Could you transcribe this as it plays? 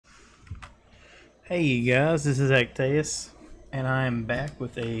Hey you guys, this is Actaeus, and I am back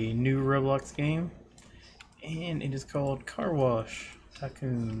with a new Roblox game, and it is called Car Wash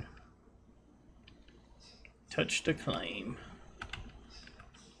Tycoon. Touch to claim.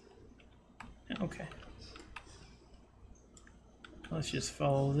 Okay. Let's just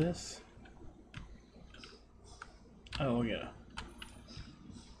follow this. Oh, yeah.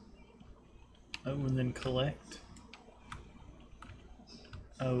 Oh, and then collect.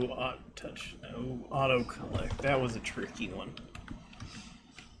 Oh, touch. No, auto collect. That was a tricky one.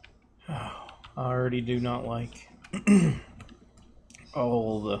 Oh, I already do not like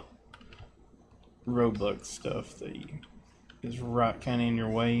all the Roblox stuff that is right kind of in your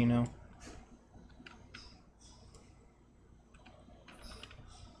way, you know.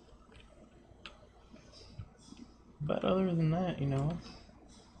 But other than that, you know,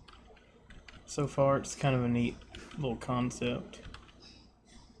 so far it's kind of a neat little concept.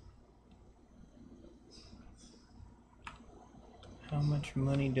 How much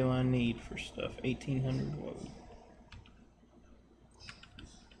money do I need for stuff? 1,800. Whoa.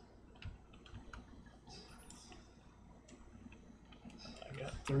 I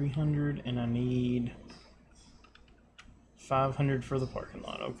got 300 and I need 500 for the parking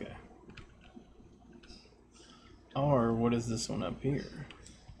lot. Okay. Or what is this one up here?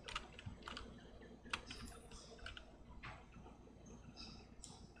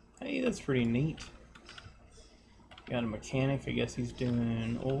 Hey, that's pretty neat. Got a mechanic. I guess he's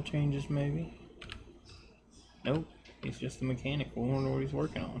doing oil changes, maybe. Nope, he's just a mechanic. We wonder what he's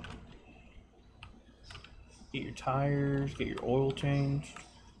working on. Get your tires, get your oil changed.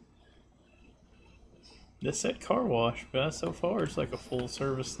 This said car wash, but so far it's like a full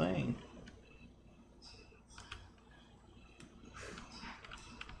service thing.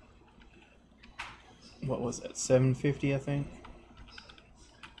 What was that? 750, I think.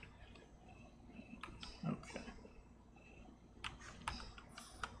 Okay.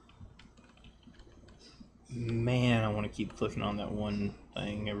 Man, I want to keep clicking on that one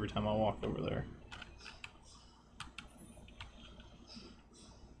thing every time I walk over there.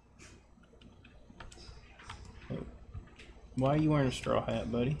 Oh. Why are you wearing a straw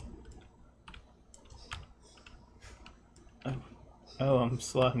hat, buddy? Oh, I'm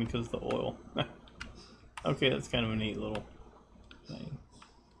sliding because of the oil. Okay, that's kind of a neat little thing.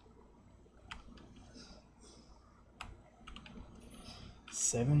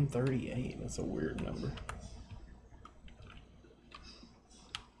 $738. That's a weird number.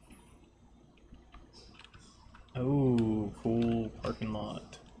 Oh, cool parking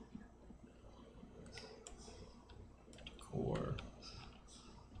lot. Core.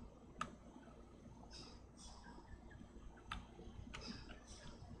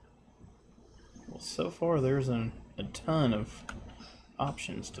 Well, so far there's a ton of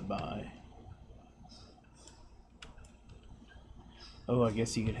options to buy. Oh, I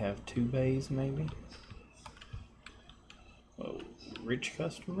guess you could have 2 bays maybe. Whoa, rich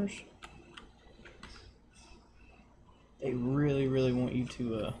customers? They really want you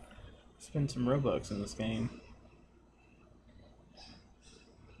to spend some Robux in this game.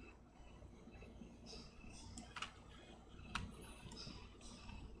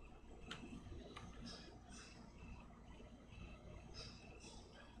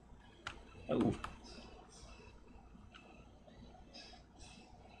 Oh.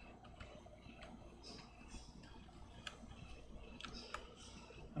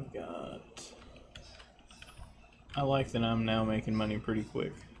 I've got... I like that I'm now making money pretty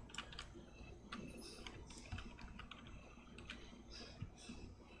quick.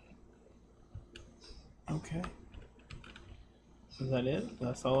 Okay. Is that it?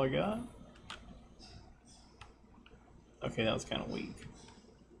 That's all I got? Okay, that was kind of weak.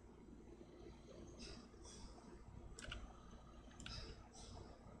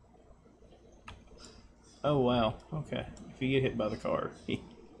 Oh wow, okay. If you get hit by the car,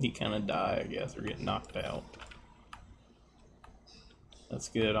 you kind of die, I guess, or get knocked out. That's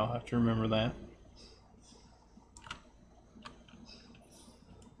good, I'll have to remember that.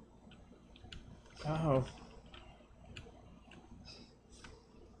 Oh.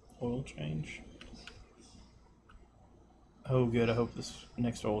 Oil change. Oh good, I hope this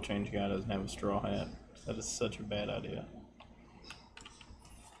next oil change guy doesn't have a straw hat. That is such a bad idea.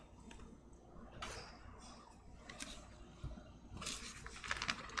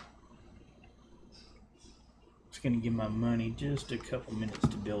 Just gonna give my money just a couple minutes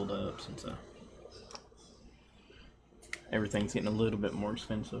to build up since everything's getting a little bit more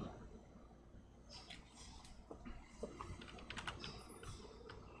expensive.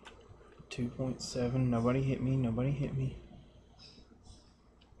 $2.7. Nobody hit me. Nobody hit me.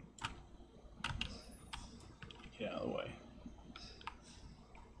 out of the way.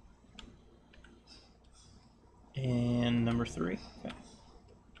 And number 3. Okay.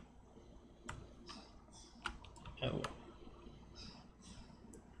 Oh.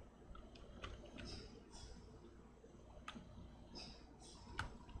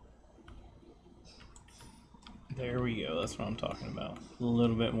 There we go. That's what I'm talking about. A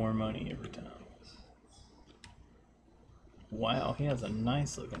little bit more money every time. Wow, he has a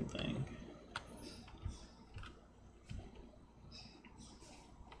nice looking thing.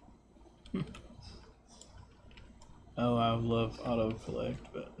 Oh, I love auto collect,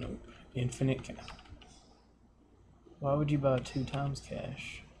 but nope. Infinite cash. Why would you buy 2 times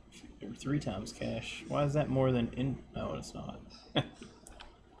cash? Or 3 times cash? Why is that more than in? No, it's not.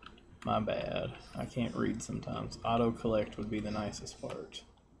 My bad. I can't read sometimes. Auto collect would be the nicest part.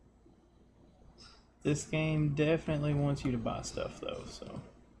 This game definitely wants you to buy stuff though, so.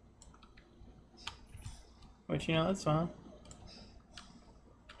 But you know, that's fine.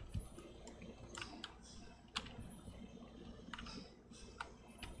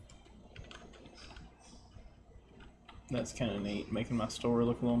 That's kind of neat, making my store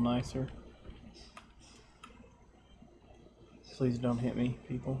look a little nicer. Please don't hit me,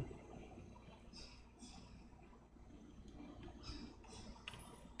 people.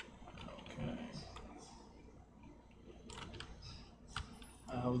 Okay.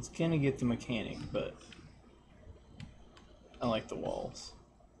 I was gonna get the mechanic, but I like the walls.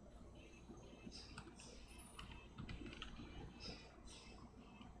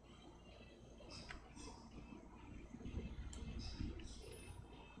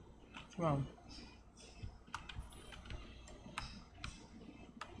 Come on.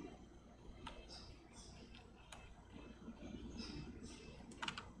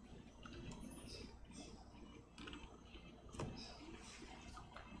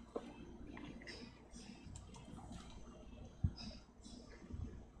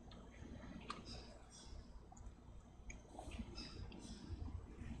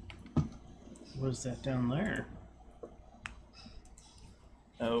 What is that down there?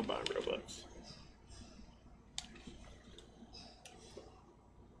 Oh, buy Robux.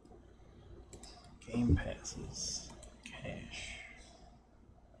 Game passes. Cash.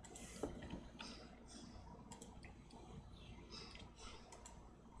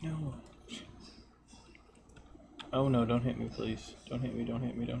 No. Oh no, don't hit me, please. Don't hit me, don't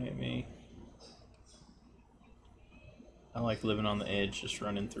hit me, don't hit me. I like living on the edge, just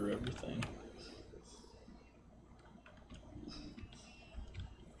running through everything.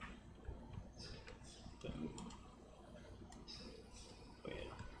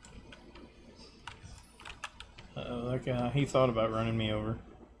 Uh-oh, that guy, he thought about running me over.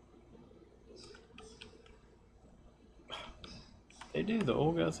 They do, the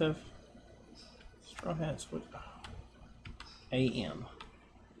old guys have straw hats. What? AM.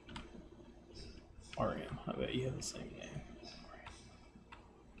 RM. I bet you have the same name.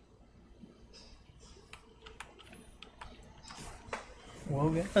 Well,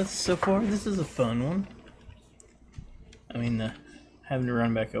 guys, so far this is a fun one. I mean, having to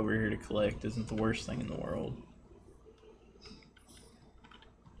run back over here to collect isn't the worst thing in the world.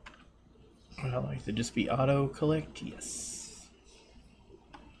 Would I like to just be auto collect? Yes.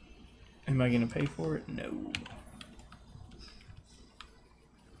 Am I going to pay for it? No.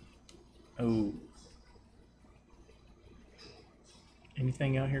 Oh.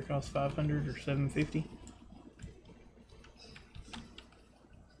 Anything out here costs 500 or 750?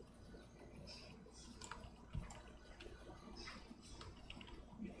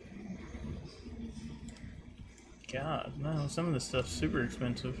 God, no, some of this stuff's super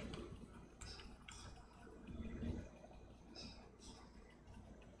expensive.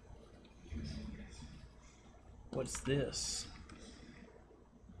 What's this?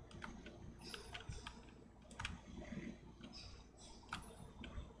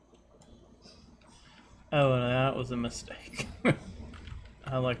 Oh, that was a mistake.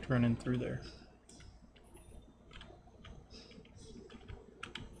 I liked running through there.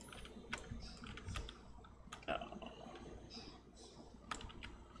 Oh.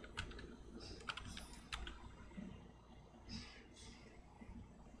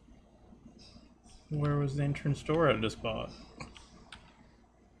 Where was the entrance door I just bought?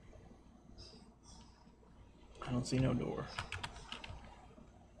 I don't see no door.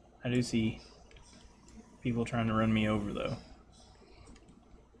 I do see people trying to run me over though.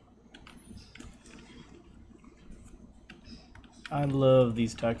 I love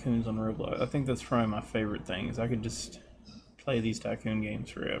these tycoons on Roblox. I think that's probably my favorite thing, is I could just play these tycoon games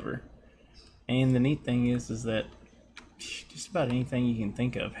forever. And the neat thing is that just about anything you can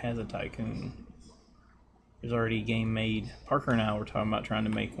think of has a tycoon. There's already a game made. Parker and I were talking about trying to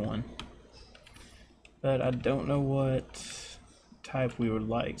make one. But I don't know what type we would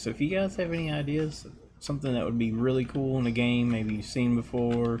like. So if you guys have any ideas, something that would be really cool in a game, maybe you've seen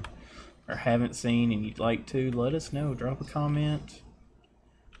before or haven't seen and you'd like to, let us know. Drop a comment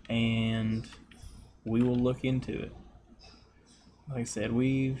and we will look into it. Like I said,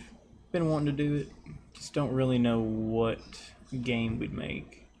 we've been wanting to do it, just don't really know what game we'd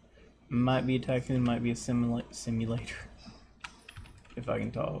make. Might be a tycoon, might be a simulator, if I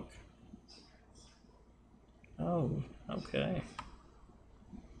can talk. Oh, okay.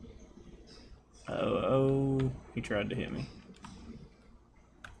 Oh, he tried to hit me.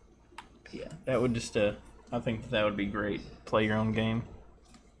 Yeah, that would just, I think that would be great. Play your own game.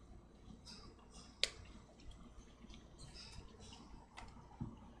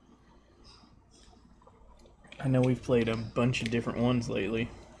 I know we've played a bunch of different ones lately.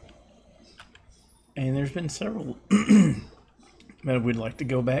 And there's been several that we'd like to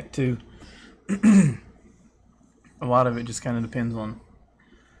go back to. A lot of it just kind of depends on,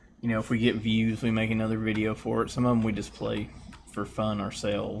 you know, if we get views, we make another video for it. Some of them we just play for fun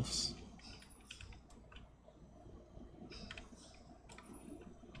ourselves.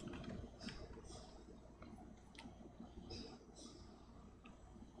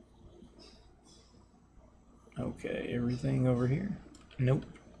 Okay, everything over here? Nope.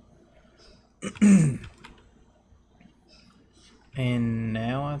 And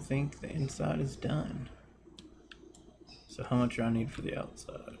now I think the inside is done. So how much do I need for the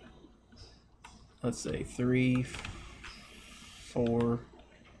outside? Let's say 3, 4,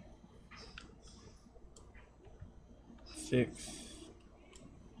 6,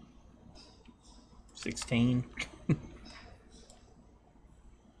 16.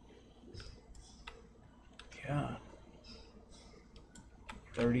 God.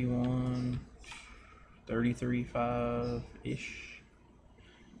 31, 33, 5-ish.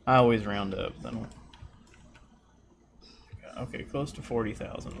 I always round up, then. Okay, close to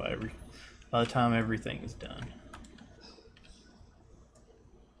 40,000 by the time everything is done.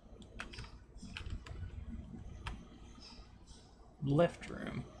 Left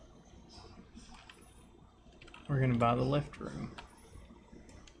room. We're gonna buy the left room.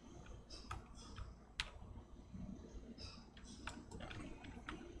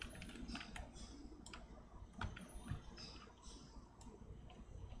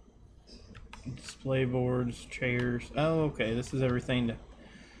 Display boards, chairs. Oh, okay, this is everything to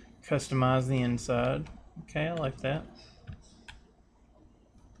customize the inside. Okay, I like that.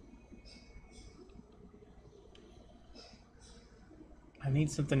 I need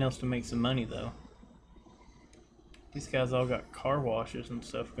something else to make some money, though. These guys all got car washes and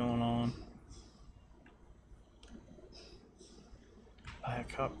stuff going on. Buy a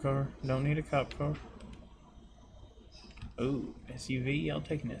cop car. Don't need a cop car. Ooh, SUV. I'll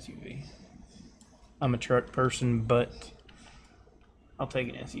take an SUV. I'm a truck person, but I'll take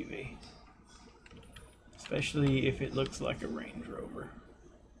an SUV. Especially if it looks like a Range Rover.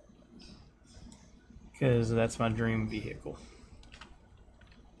 Because that's my dream vehicle.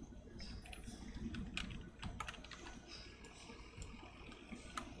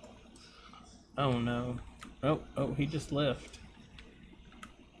 Oh no. Oh, he just left.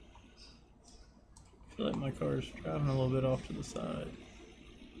 I feel like my car is driving a little bit off to the side.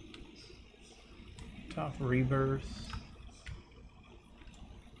 Top rebirth.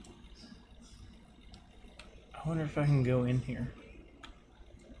 I wonder if I can go in here.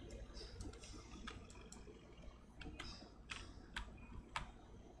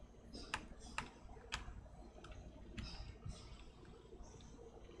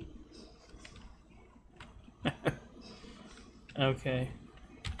 Okay.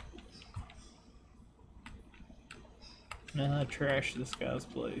 Now I trashed this guy's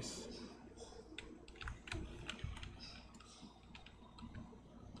place.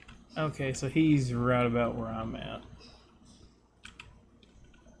 Okay, so he's right about where I'm at.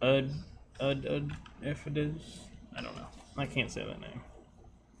 If it is, I don't know. I can't say that name.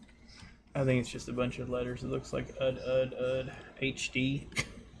 I think it's just a bunch of letters. It looks like HD.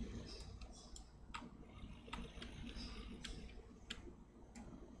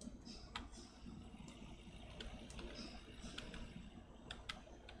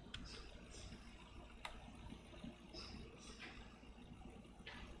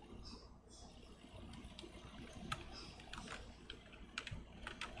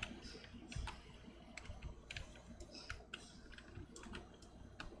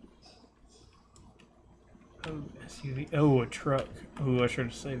 Oh, SUV. Oh, a truck. Oh, I should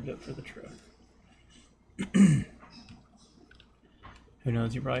have saved up for the truck. Who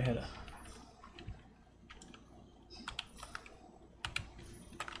knows? You probably had a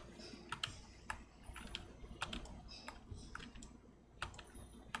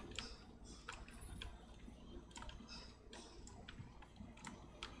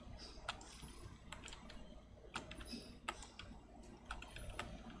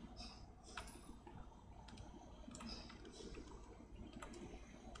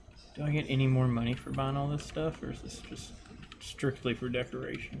Do I get any more money for buying all this stuff, or is this just strictly for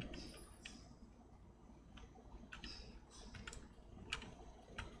decoration?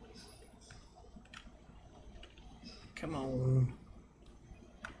 Come on.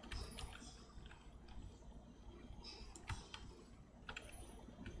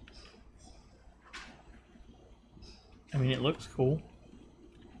 I mean, it looks cool.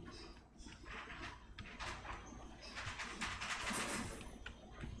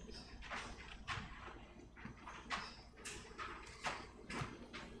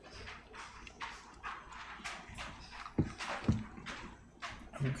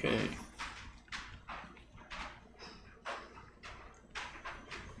 Okay.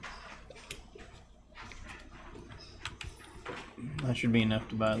 That should be enough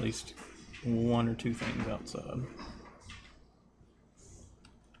to buy at least one or two things outside.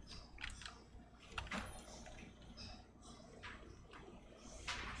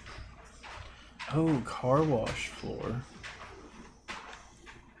 Oh, car wash floor.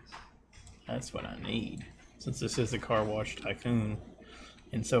 That's what I need. Since this is a Car Wash Tycoon,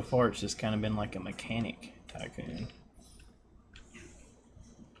 and so far it's just kind of been like a mechanic tycoon.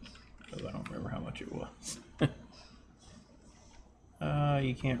 Because I don't remember how much it was.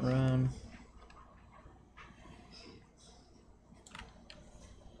 You can't run.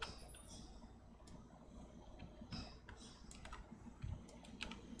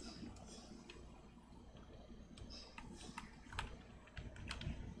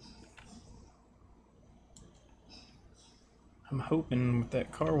 I'm hoping with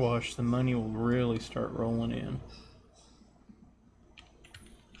that car wash the money will really start rolling in.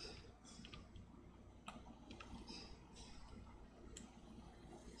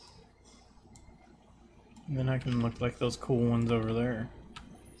 And then I can look like those cool ones over there.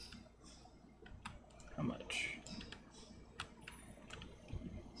 How much?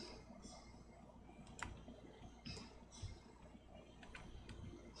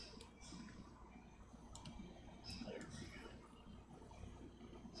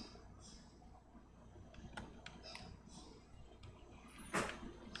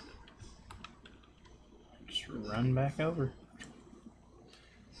 Just run back over.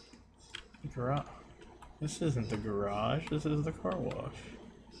 Garage. This isn't the garage, this is the car wash.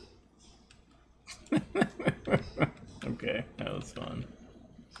 Okay, that was fun.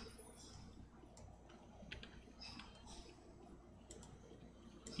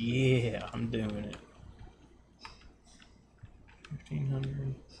 Yeah, I'm doing it.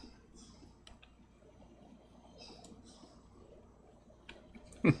 1,500.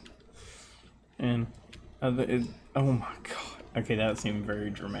 And oh my god. Okay, that seemed very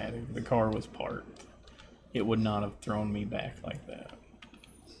dramatic. The car was parked. It would not have thrown me back like that.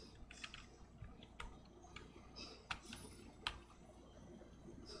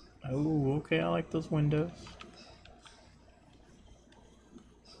 Oh, okay, I like those windows.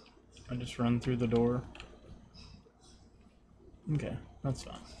 I just run through the door. Okay, that's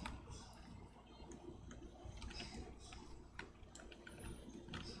fine.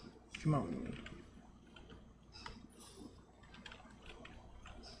 Come on.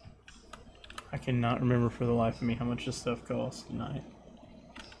 I cannot remember for the life of me how much this stuff costs tonight.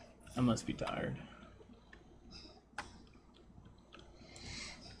 I must be tired.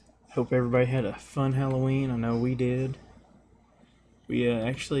 Hope everybody had a fun Halloween. I know we did. We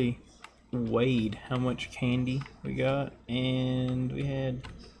actually weighed how much candy we got, and we had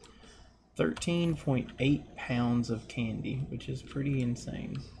 13.8 pounds of candy, which is pretty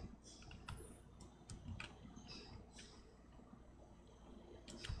insane.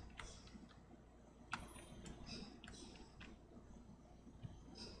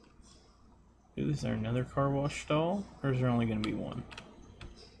 Ooh, is there another car wash stall, or is there only going to be one?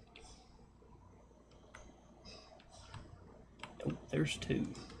 Oh, there's two.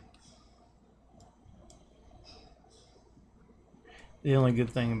 The only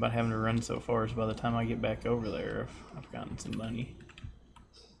good thing about having to run so far is by the time I get back over there, I've gotten some money.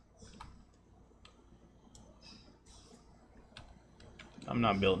 I'm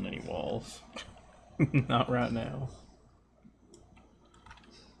not building any walls. Not right now.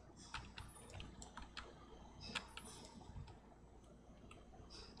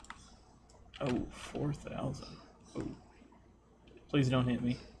 Oh, 4,000. Oh. Please don't hit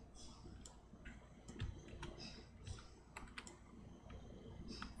me.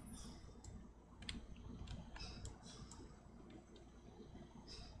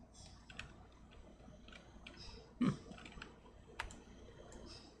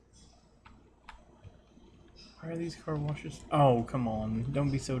 Why are these car washes? Oh, come on. Don't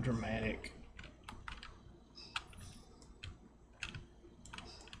be so dramatic.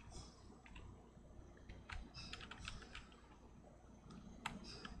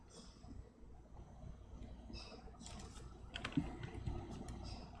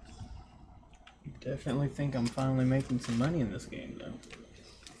 Definitely think I'm finally making some money in this game, though.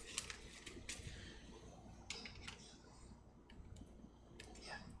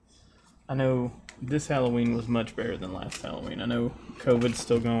 I know this Halloween was much better than last Halloween. I know COVID's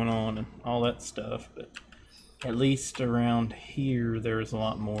still going on and all that stuff, but at least around here there's a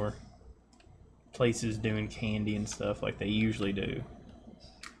lot more places doing candy and stuff like they usually do.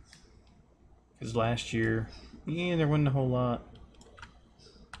 Because last year, yeah, there wasn't a whole lot.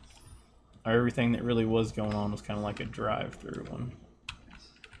 Or everything that really was going on was kind of like a drive-through one.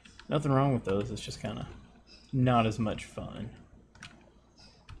 Nothing wrong with those, it's just kind of not as much fun.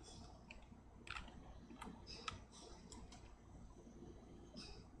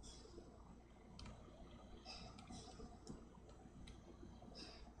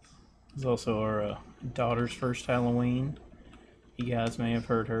 It's also our daughter's first Halloween. You guys may have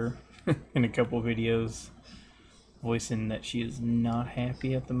heard her in a couple videos voicing that she is not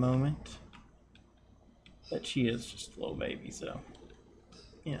happy at the moment. But she is just a little baby, so,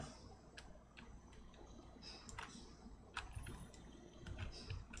 yeah.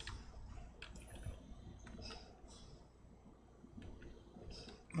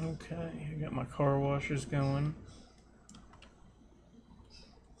 Okay, I got my car washers going.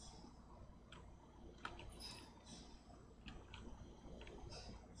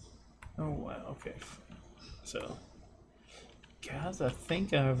 Oh wow, okay. So, guys, I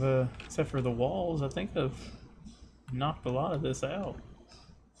think I've, except for the walls, I think I've knocked a lot of this out.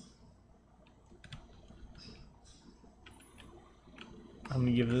 I'm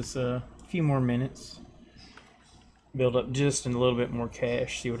gonna give this a few more minutes. Build up just a little bit more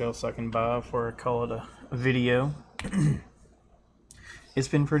cash, see what else I can buy before I call it a video. It's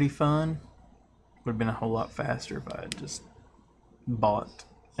been pretty fun. Would have been a whole lot faster if I had just bought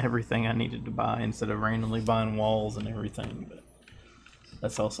everything I needed to buy instead of randomly buying walls and everything, but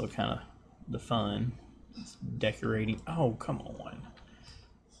that's also kind of the fun. It's decorating. Oh, come on.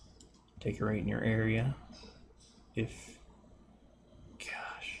 Decorating your area. If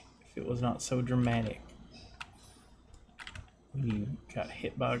it was not so dramatic when you got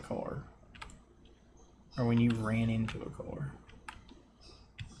hit by a car or when you ran into a car.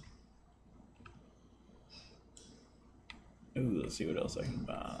 Ooh, let's see what else I can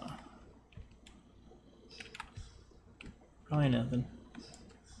buy. Probably nothing.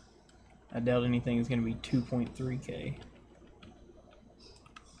 I doubt anything is going to be 2.3K.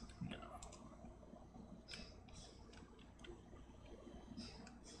 No.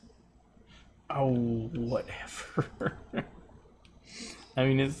 Oh, whatever. I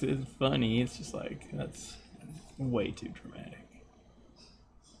mean, it's funny. It's just like, that's way too dramatic.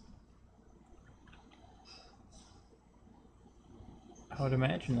 I would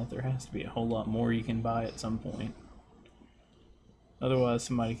imagine that there has to be a whole lot more you can buy at some point. Otherwise,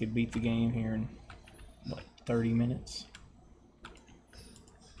 somebody could beat the game here in, like, 30 minutes.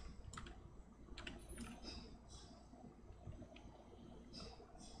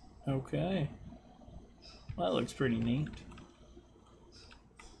 Okay. Well, that looks pretty neat.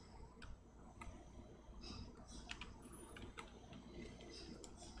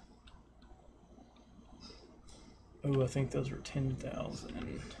 Oh, I think those were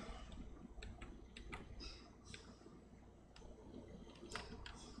 10,000.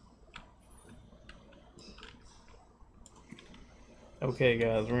 Okay,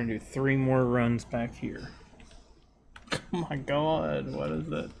 guys, we're gonna do 3 more runs back here. Oh my god, why does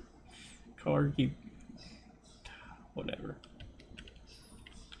that car keep... Whatever.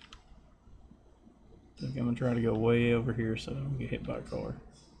 I think I'm gonna try to go way over here so I don't get hit by a car.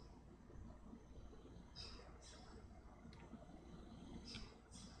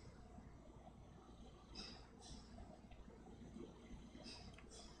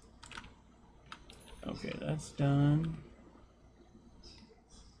 Okay, that's done.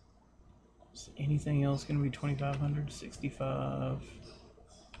 Is anything else going to be 2,500? 65.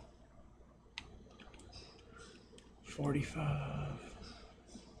 45.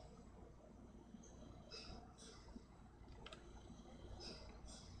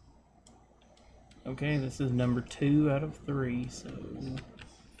 Okay, this is number 2 out of 3, so...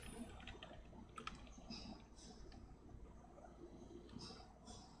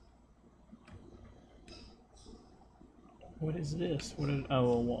 What is this? What is...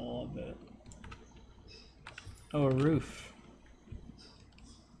 Oh, a wall, I bet. Oh, a roof.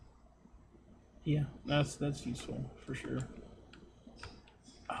 Yeah, that's useful, for sure.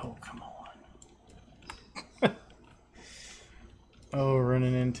 Oh, come on. Oh,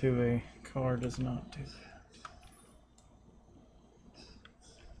 running into a car does not do that.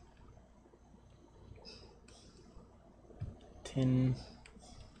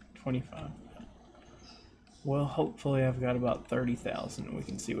 $10.25. Well, hopefully I've got about 30,000 and we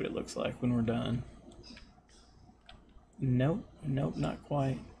can see what it looks like when we're done. Nope, nope, not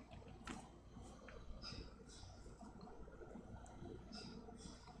quite.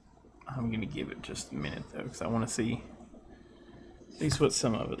 I'm gonna give it just a minute though, because I want to see at least what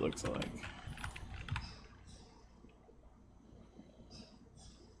some of it looks like.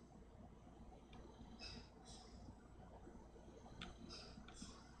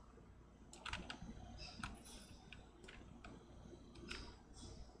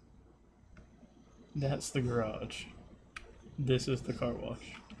 That's the garage. This is the car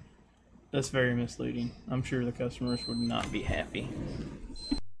wash. That's very misleading. I'm sure the customers would not be happy.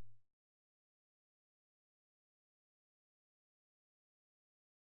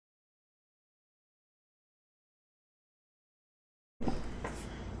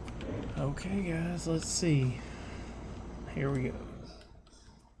 Okay guys, let's see. Here we go.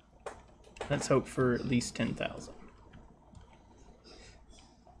 Let's hope for at least 10,000.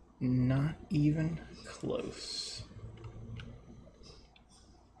 Not even close.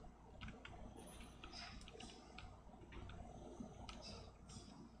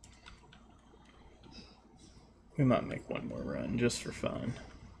 We might make one more run just for fun.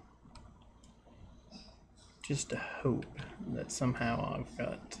 Just to hope that somehow I've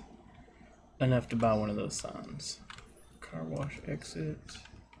got enough to buy one of those signs. Car wash exit.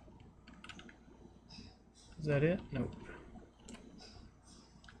 Is that it? Nope.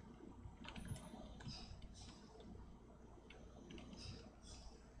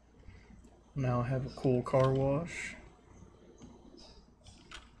 Now I have a cool car wash.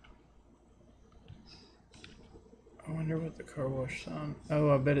 I wonder what the car wash sign.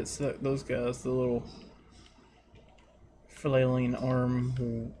 Oh, I bet it's those guys, the little flailing arm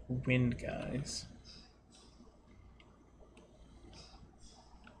wind guys.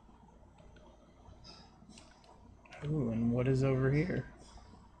 Ooh, and what is over here?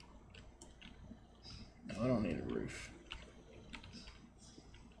 No, I don't need a roof.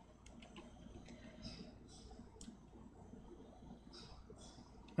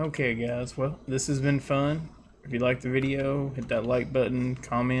 Okay guys, well, this has been fun. If you liked the video, hit that like button,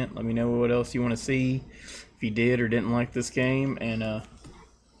 comment, let me know what else you want to see, if you did or didn't like this game, and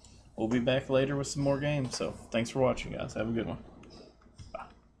we'll be back later with some more games. So thanks for watching guys, have a good one.